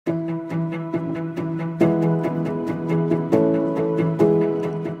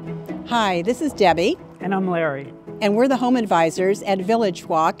Hi, this is Debbie. And I'm Larry. And we're the home advisors at Village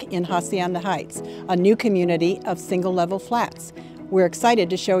Walk in Hacienda Heights, a new community of single-level flats. We're excited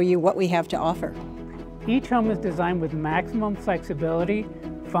to show you what we have to offer. Each home is designed with maximum flexibility,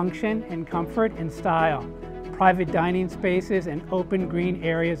 function, and comfort and style. Private dining spaces and open green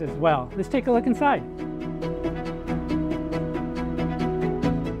areas as well. Let's take a look inside.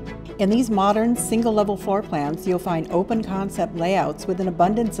 In these modern single-level floor plans, you'll find open concept layouts with an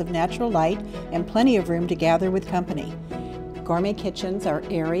abundance of natural light and plenty of room to gather with company. Gourmet kitchens are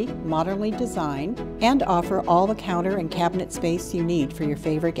airy, modernly designed, and offer all the counter and cabinet space you need for your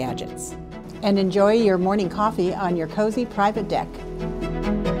favorite gadgets. And enjoy your morning coffee on your cozy private deck.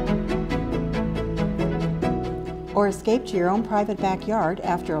 Or escape to your own private backyard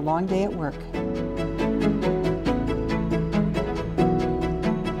after a long day at work.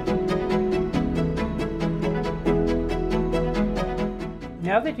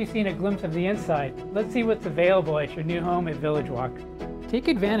 Now that you've seen a glimpse of the inside, let's see what's available at your new home at Village Walk. Take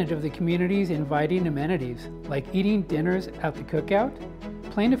advantage of the community's inviting amenities, like eating dinners at the Cookout,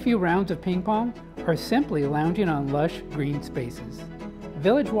 playing a few rounds of ping pong, or simply lounging on lush green spaces.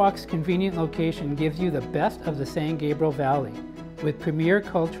 Village Walk's convenient location gives you the best of the San Gabriel Valley, with premier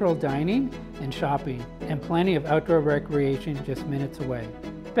cultural dining and shopping, and plenty of outdoor recreation just minutes away.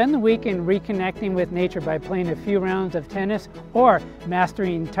 Spend the weekend reconnecting with nature by playing a few rounds of tennis or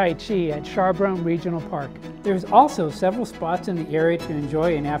mastering Tai Chi at Charbonne Regional Park. There's also several spots in the area to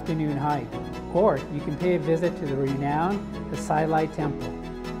enjoy an afternoon hike, or you can pay a visit to the renowned Sai Lai Temple.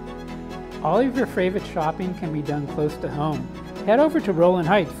 All of your favorite shopping can be done close to home. Head over to Rowland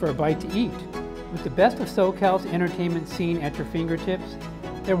Heights for a bite to eat. With the best of SoCal's entertainment scene at your fingertips,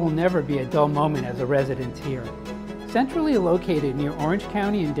 there will never be a dull moment as a resident here. Centrally located near Orange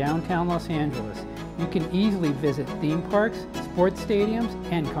County in downtown Los Angeles, you can easily visit theme parks, sports stadiums,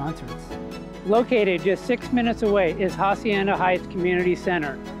 and concerts. Located just 6 minutes away is Hacienda Heights Community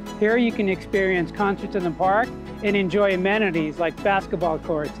Center. Here you can experience concerts in the park and enjoy amenities like basketball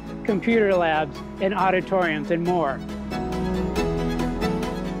courts, computer labs, and auditoriums, and more.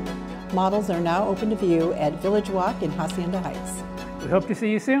 Models are now open to view at Village Walk in Hacienda Heights. We hope to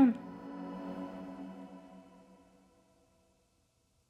see you soon.